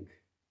mink.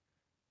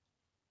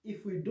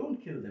 If we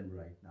don't kill them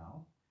right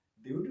now,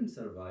 they wouldn't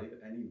survive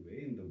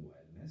anyway in the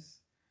wilderness.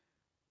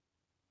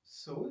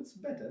 So it's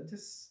better,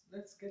 just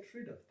let's get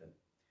rid of them.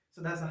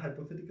 So that's a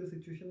hypothetical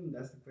situation, and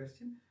that's the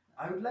question.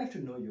 I would like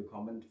to know your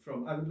comment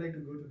from, I would like to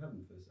go to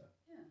Helen first.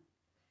 Yeah.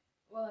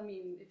 Well, I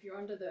mean, if you're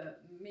under the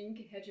mink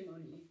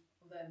hegemony,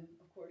 then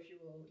of course you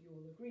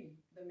will agree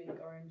the mink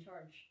are in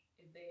charge.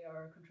 If they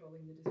are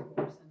controlling the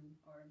discourse and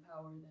are in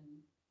power,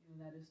 then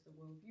that is the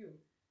worldview.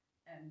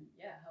 And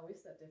yeah, how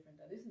is that different?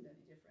 That isn't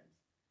any different.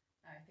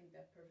 I think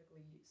that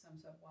perfectly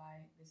sums up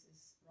why this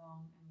is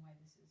wrong and why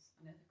this is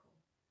unethical.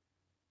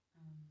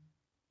 Yeah,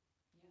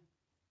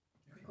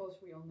 of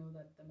course we all know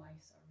that the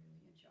mice are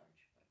really in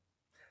charge,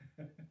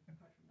 but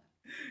apart from that.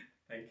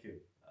 Thank you.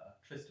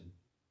 Tristan.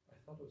 I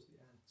thought it was the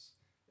ants.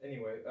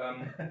 Anyway,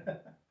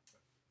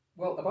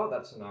 well, about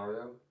that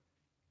scenario,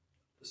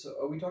 so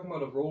are we talking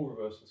about a role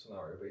reversal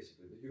scenario,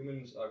 basically? The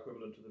humans are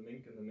equivalent to the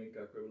mink and the mink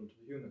are equivalent to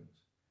the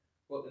humans.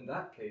 Well, in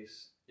that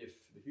case, if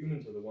the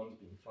humans are the ones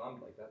being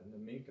farmed like that and the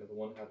mink are the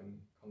one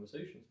having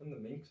conversations, then the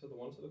minks are the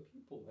ones that are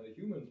people. And the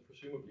humans,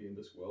 presumably in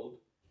this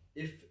world,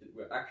 if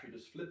we're actually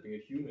just flipping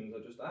it, humans are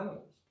just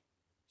animals.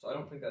 So I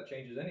don't think that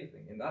changes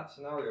anything. In that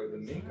scenario,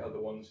 the mink are the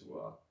ones who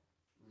are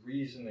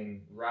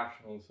reasoning,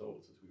 rational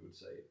souls, as we would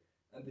say.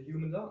 And the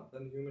humans aren't.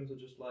 Then the humans are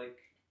just like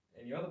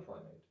any other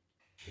primate.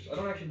 So I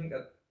don't actually think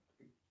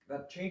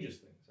that changes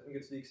things. I think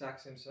it's the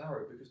exact same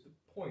scenario, because the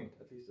point,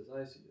 at least as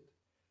I see it,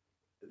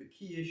 the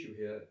key issue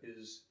here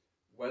is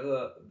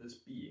whether this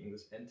being,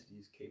 this entity,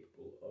 is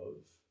capable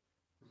of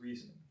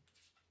reasoning.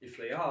 If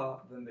they are,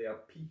 then they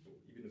are people,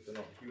 even if they're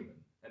not human.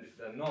 And if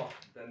they're not,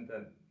 then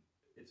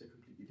it's a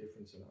completely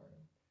different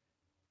scenario.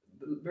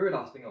 The very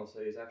last thing I'll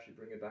say is actually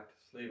bring it back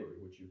to slavery,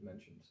 which you've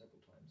mentioned several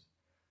times.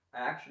 I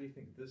actually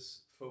think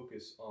this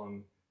focus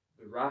on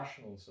the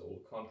rational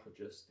soul contra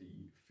just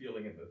the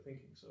feeling and the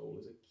thinking soul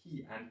is a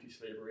key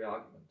anti-slavery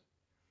argument.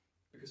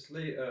 Because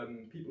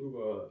people who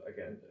are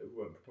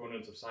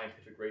proponents of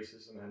scientific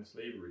racism and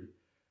slavery,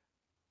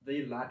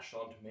 they latched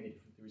on to many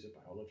different theories of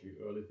biology,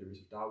 early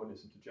theories of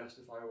Darwinism, to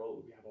justify, well,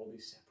 we have all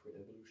these separate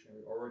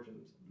evolutionary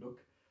origins, and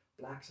look,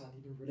 blacks aren't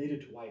even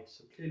related to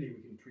whites, so clearly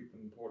we can treat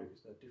them poorly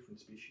because they're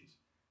different species.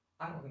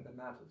 I don't think that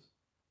matters.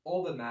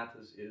 All that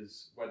matters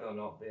is whether or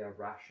not they are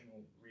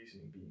rational,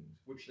 reasoning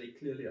beings, which they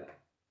clearly are.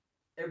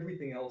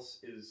 Everything else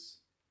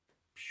is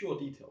pure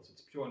details,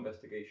 it's pure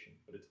investigation,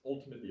 but it's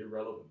ultimately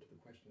irrelevant to the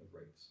question of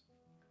race.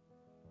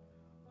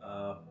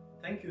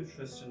 Thank you,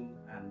 Tristan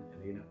and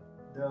Helene.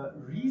 The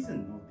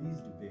reason of this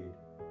debate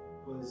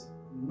was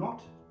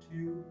not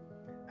to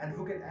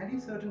advocate any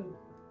certain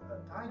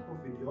type of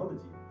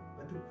ideology,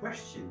 but to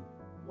question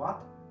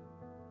what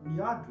we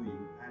are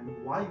doing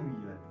and why we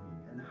are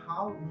doing and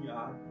how we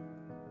are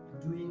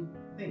doing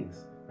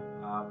things.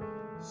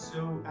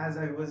 So as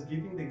I was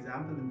giving the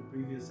example in the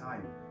previous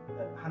time,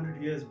 that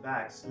 100 years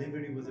back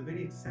slavery was a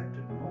very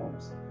accepted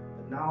norms,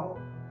 but now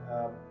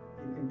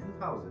in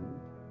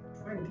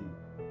 2020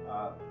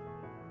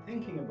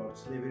 thinking about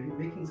slavery,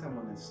 making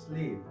someone a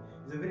slave,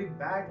 is a very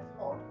bad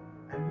thought,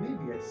 and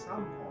maybe at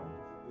some point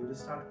we will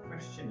start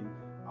questioning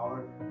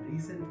our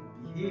recent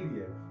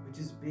behavior, which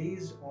is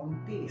based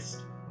on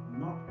taste,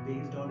 not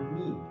based on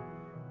need,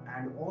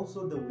 and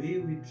also the way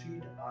we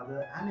treat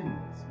other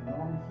animals,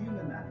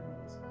 non-human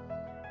animals.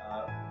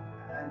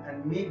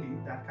 And maybe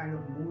that kind of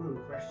moral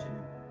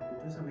questioning will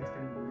to some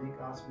extent make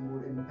us more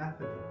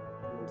empathetic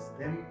towards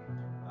them,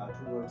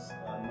 towards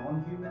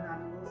non-human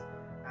animals,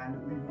 and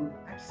we would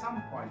at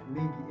some point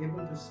may be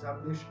able to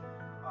establish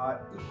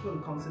equal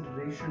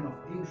consideration of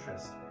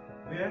interest,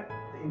 where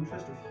the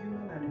interest of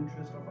human and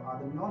interest of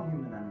other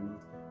non-human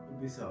animals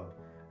will be served.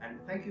 And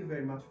thank you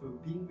very much for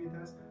being with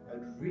us. I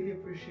would really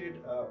appreciate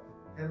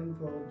Helen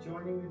for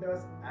joining with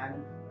us,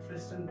 and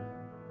Tristan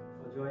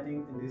for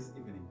joining in this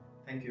evening.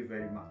 Thank you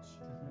very much.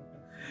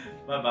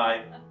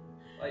 Bye-bye.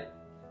 Bye.